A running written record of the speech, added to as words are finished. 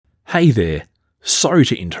Hey there, sorry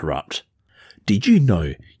to interrupt. Did you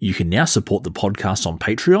know you can now support the podcast on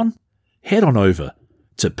Patreon? Head on over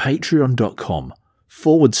to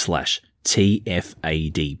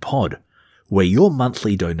patreon.com/TFADpod, where your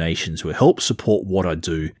monthly donations will help support what I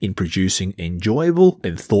do in producing enjoyable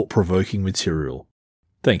and thought-provoking material.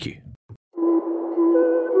 Thank you.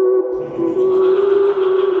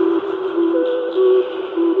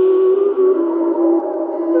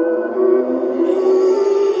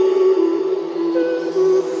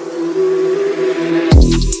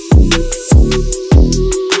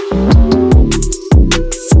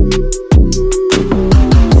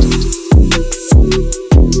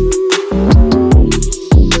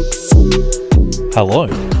 Hello,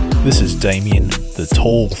 this is Damien, the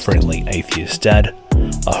tall, friendly atheist dad.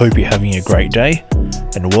 I hope you're having a great day,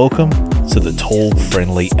 and welcome to the Tall,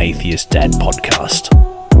 Friendly Atheist Dad podcast.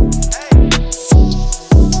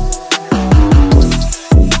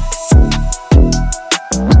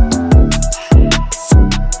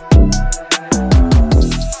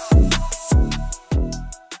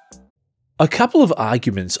 A couple of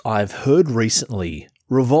arguments I've heard recently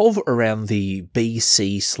revolve around the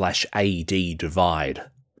BC/AD divide.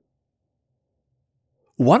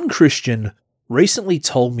 One Christian recently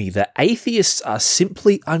told me that atheists are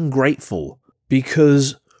simply ungrateful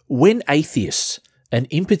because when atheists, and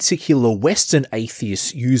in particular Western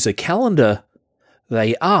atheists, use a calendar,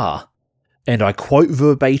 they are, and I quote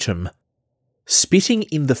verbatim, spitting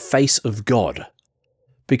in the face of God,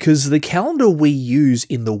 because the calendar we use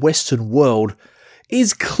in the Western world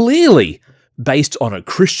is clearly based on a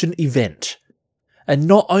Christian event. And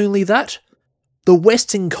not only that, the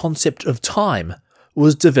Western concept of time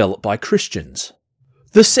was developed by Christians.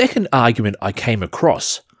 The second argument I came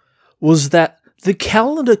across was that the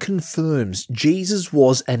calendar confirms Jesus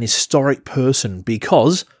was an historic person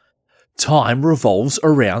because time revolves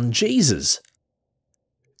around Jesus.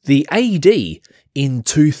 The AD in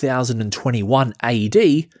 2021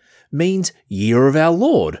 AD means Year of Our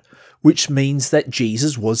Lord, which means that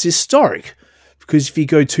Jesus was historic. Because if you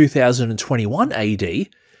go 2021 AD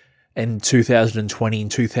and 2020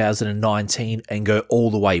 and 2019 and go all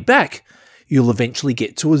the way back, you'll eventually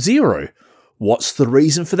get to a zero. What's the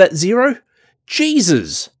reason for that zero?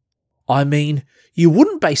 Jesus! I mean, you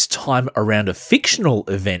wouldn't base time around a fictional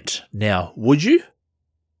event now, would you?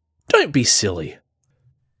 Don't be silly.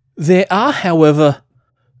 There are, however,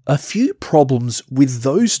 a few problems with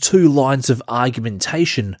those two lines of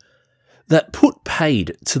argumentation that put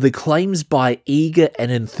paid to the claims by eager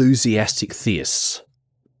and enthusiastic theists.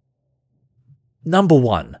 Number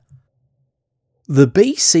one, the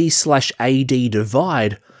BC/AD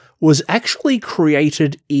divide was actually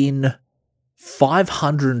created in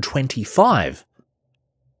 525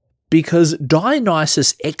 because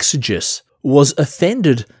Dionysius Exiguus was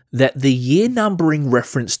offended that the year numbering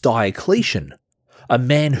referenced Diocletian, a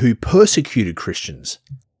man who persecuted Christians.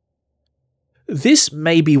 This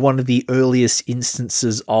may be one of the earliest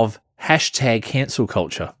instances of #cancel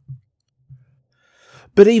culture.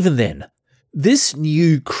 But even then, this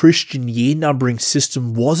new Christian year numbering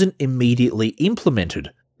system wasn't immediately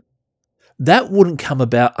implemented. That wouldn't come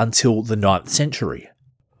about until the 9th century.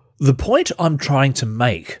 The point I'm trying to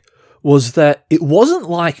make was that it wasn't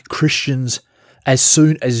like Christians, as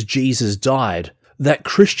soon as Jesus died, that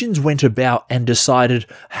Christians went about and decided,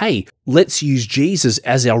 hey, let's use Jesus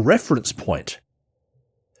as our reference point.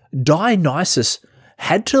 Dionysius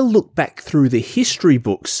had to look back through the history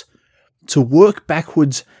books to work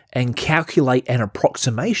backwards and calculate an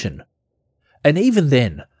approximation. And even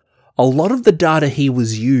then, a lot of the data he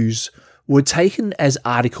was used were taken as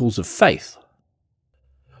articles of faith.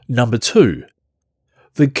 Number two,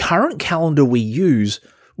 the current calendar we use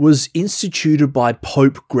was instituted by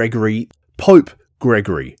Pope Gregory,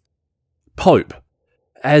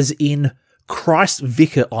 as in Christ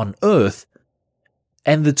Vicar on earth,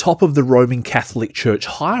 and the top of the Roman Catholic Church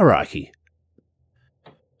hierarchy.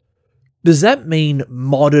 Does that mean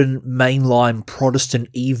modern mainline Protestant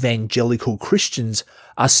evangelical Christians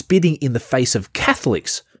are spitting in the face of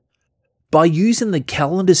Catholics by using the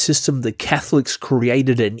calendar system the Catholics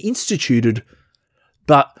created and instituted,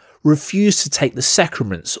 but refuse to take the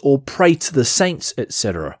sacraments or pray to the saints,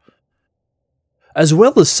 etc.? As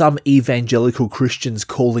well as some evangelical Christians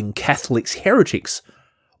calling Catholics heretics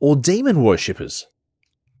or demon worshippers.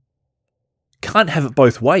 Can't have it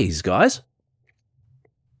both ways, guys.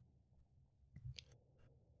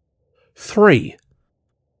 3.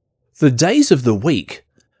 The days of the week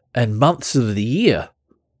and months of the year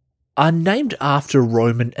are named after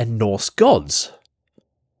Roman and Norse gods.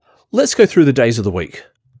 Let's go through the days of the week.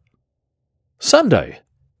 Sunday.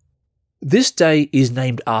 This day is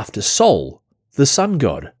named after Sol, the sun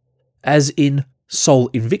god, as in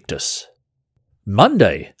Sol Invictus.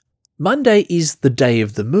 Monday. Monday is the day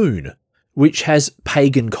of the moon, which has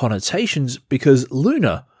pagan connotations because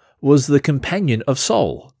Luna was the companion of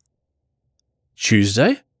Sol.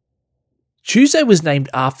 Tuesday. Tuesday was named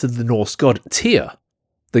after the Norse god Tyr,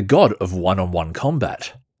 the god of one-on-one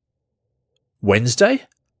combat. Wednesday.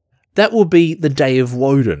 That will be the day of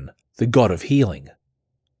Woden, the god of healing.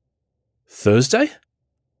 Thursday.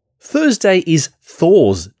 Thursday is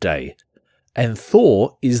Thor's day, and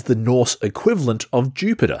Thor is the Norse equivalent of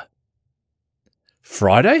Jupiter.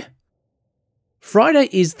 Friday. Friday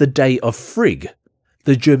is the day of Frigg,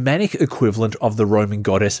 the Germanic equivalent of the Roman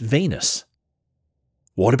goddess Venus.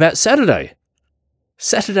 What about Saturday?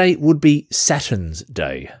 Saturday would be Saturn's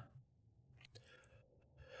day.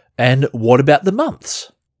 And what about the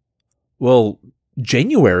months? Well,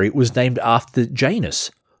 January was named after Janus,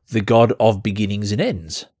 the god of beginnings and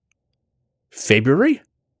ends. February?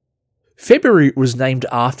 February was named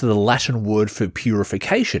after the Latin word for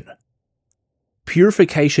purification.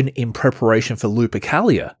 Purification in preparation for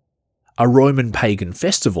Lupercalia, a Roman pagan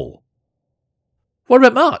festival. What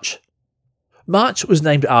about March? March was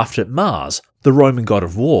named after Mars, the Roman god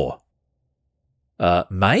of war.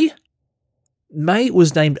 May? May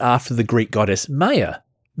was named after the Greek goddess Maia,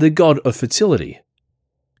 the god of fertility.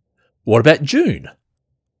 What about June?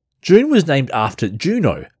 June was named after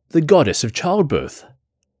Juno, the goddess of childbirth.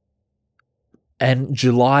 And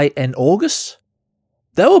July and August?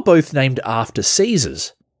 They were both named after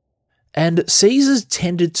Caesars, and Caesars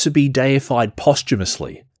tended to be deified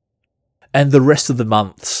posthumously, and the rest of the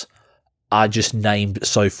months are just named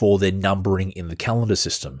so for their numbering in the calendar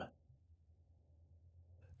system.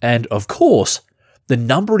 And of course, the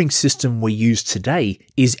numbering system we use today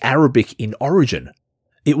is Arabic in origin.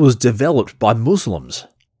 It was developed by Muslims.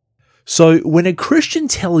 So when a Christian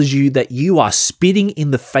tells you that you are spitting in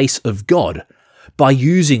the face of God by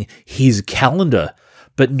using his calendar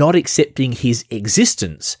but not accepting his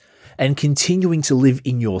existence and continuing to live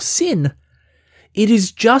in your sin, it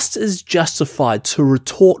is just as justified to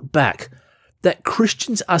retort back that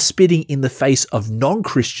Christians are spitting in the face of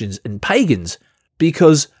non-Christians and pagans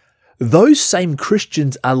because those same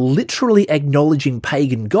Christians are literally acknowledging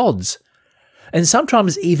pagan gods and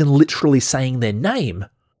sometimes even literally saying their name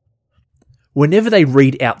whenever they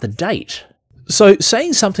read out the date. So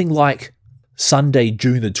saying something like Sunday,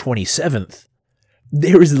 June the 27th,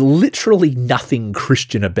 there is literally nothing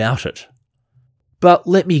Christian about it. But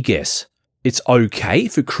let me guess, it's okay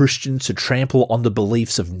for Christians to trample on the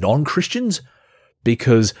beliefs of non-Christians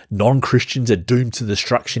because non-Christians are doomed to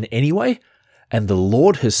destruction anyway, and the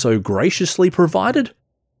Lord has so graciously provided?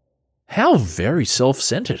 How very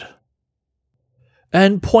self-centered.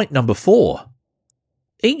 And point number 4.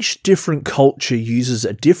 Each different culture uses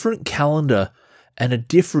a different calendar and a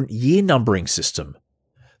different year numbering system.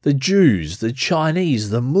 The Jews, the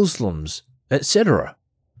Chinese, the Muslims, etc.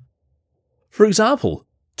 For example,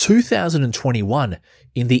 2021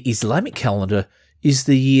 in the Islamic calendar is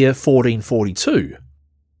the year 1442.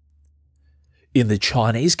 In the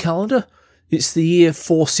Chinese calendar, it's the year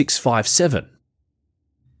 4657.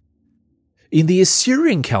 In the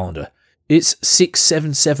Assyrian calendar, it's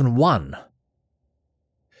 6771.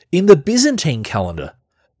 In the Byzantine calendar,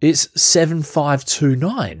 it's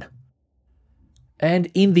 7529.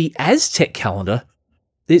 And in the Aztec calendar,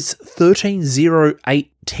 it's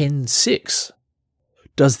 1308-106.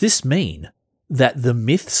 Does this mean that the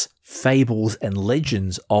myths, fables, and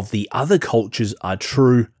legends of the other cultures are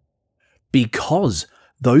true because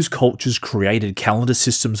those cultures created calendar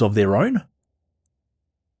systems of their own?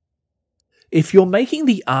 If you're making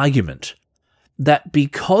the argument that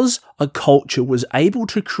because a culture was able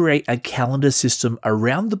to create a calendar system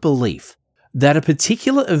around the belief that a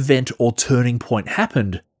particular event or turning point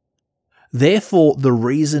happened, therefore the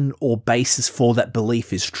reason or basis for that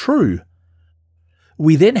belief is true,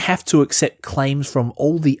 we then have to accept claims from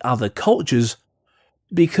all the other cultures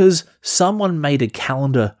because someone made a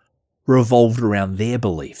calendar revolved around their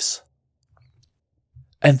beliefs.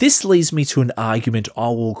 And this leads me to an argument I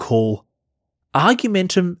will call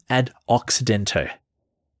argumentum ad occidente,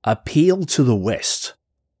 appeal to the West.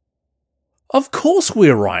 Of course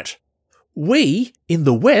we're right. We, in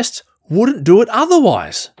the West, wouldn't do it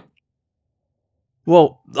otherwise.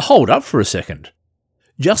 Well, hold up for a second.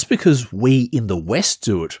 Just because we in the West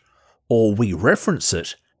do it, or we reference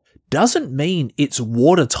it, doesn't mean it's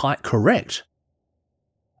watertight correct.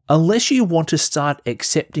 Unless you want to start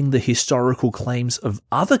accepting the historical claims of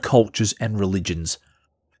other cultures and religions,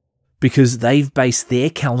 because they've based their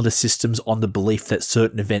calendar systems on the belief that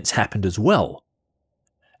certain events happened as well.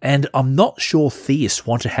 and I'm not sure theists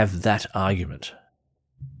want to have that argument.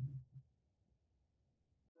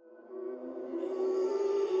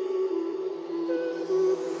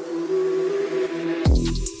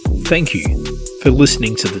 Thank you for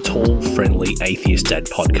listening to the Tall, Friendly Atheist Dad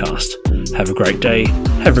podcast. Have a great day,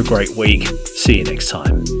 have a great week, see you next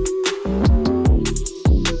time.